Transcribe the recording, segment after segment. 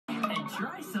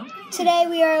Today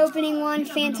we are opening one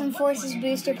Phantom Forces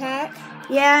booster pack.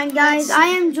 Yeah, and guys, I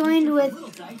am joined with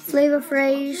Flavor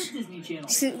Frage.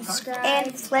 Subscribe.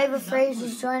 And Flavor Frage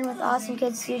is joined with Awesome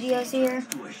Kids Studios here.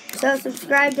 So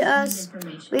subscribe to us.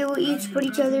 We will each put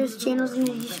each other's channels in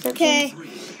the description. Okay.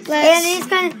 And it's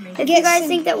kind of, if you guys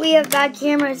think that we have bad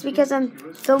cameras, it's because I'm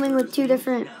filming with two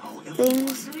different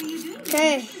things.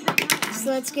 Okay. So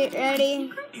let's get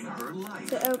ready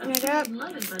to open it up.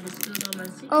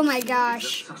 Oh my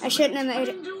gosh. I shouldn't have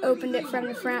opened it from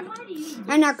the front.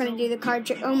 I'm not going to do the card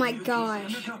trick. Oh my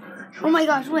gosh. Oh my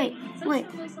gosh, wait.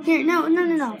 Here,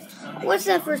 no. What's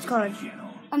that first card?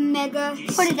 A Mega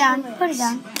Put it down. Look at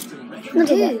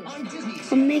that.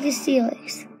 A Mega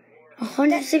Steelix.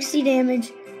 160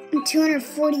 damage. And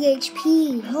 240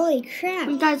 HP. Holy crap.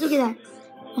 And guys, look at that.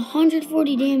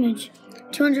 140 damage.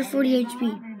 240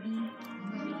 HP.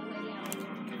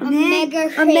 A Mega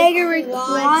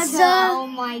Rayquaza. Oh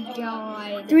my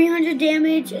god. 300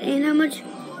 damage and how much?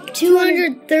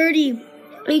 230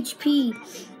 HP.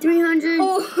 300.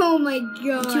 Oh my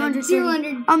god.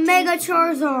 200. A Mega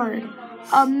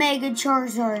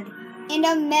Charizard. And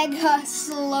a Mega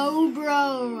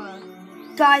Slowbro.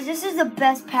 Guys, this is the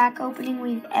best pack opening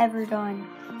we've ever done.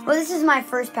 Well, this is my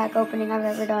first pack opening I've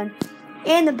ever done.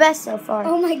 And the best so far.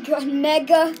 Oh my god,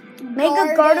 Mega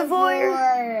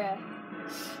Gardevoir.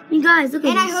 You guys, look at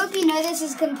this. And I hope you know this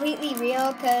is completely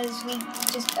real because we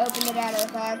just opened it out of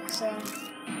the pack, so.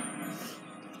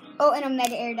 Oh, and a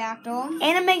Mega Aerodactyl.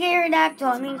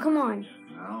 I mean, come on.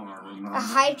 A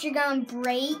Hydreigon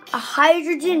Break. A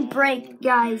Hydrogen Break,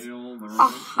 guys. A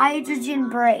Hydrogen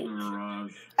Break.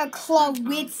 A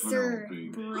Clawitzer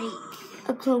Break.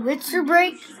 A Clawitzer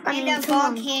Break? And a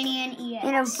Volcanion EX.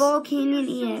 And a Volcanion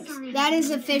EX. That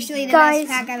is officially the best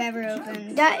pack I've ever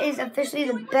opened. That is officially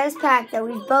the best pack that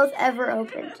we've both ever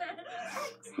opened.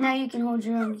 Now you can hold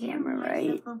your own camera,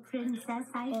 right?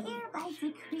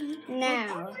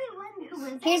 Now,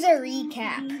 here's a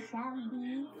recap.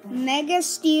 Mega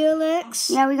Steelix.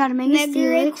 Yeah, we got a Mega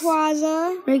Steelix.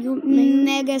 Rayquaza.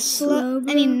 Mega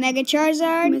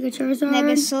Charizard.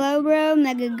 Mega Slowbro.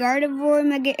 Mega Gardevoir.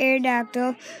 Mega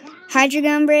Aerodactyl.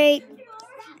 Hydreigon Break.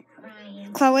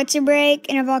 Clawitzer Break.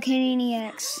 And a Volcanion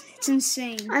EX. It's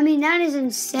insane. I mean, that is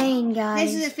insane,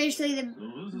 guys. This is officially the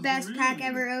best pack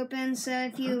ever opened. So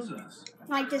if you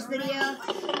like this video,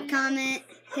 comment,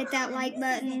 hit that like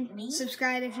button,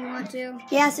 subscribe if you want to.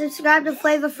 Yeah, subscribe to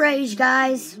Flavor Frage,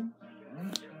 guys.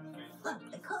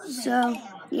 So,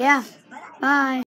 yeah. Bye.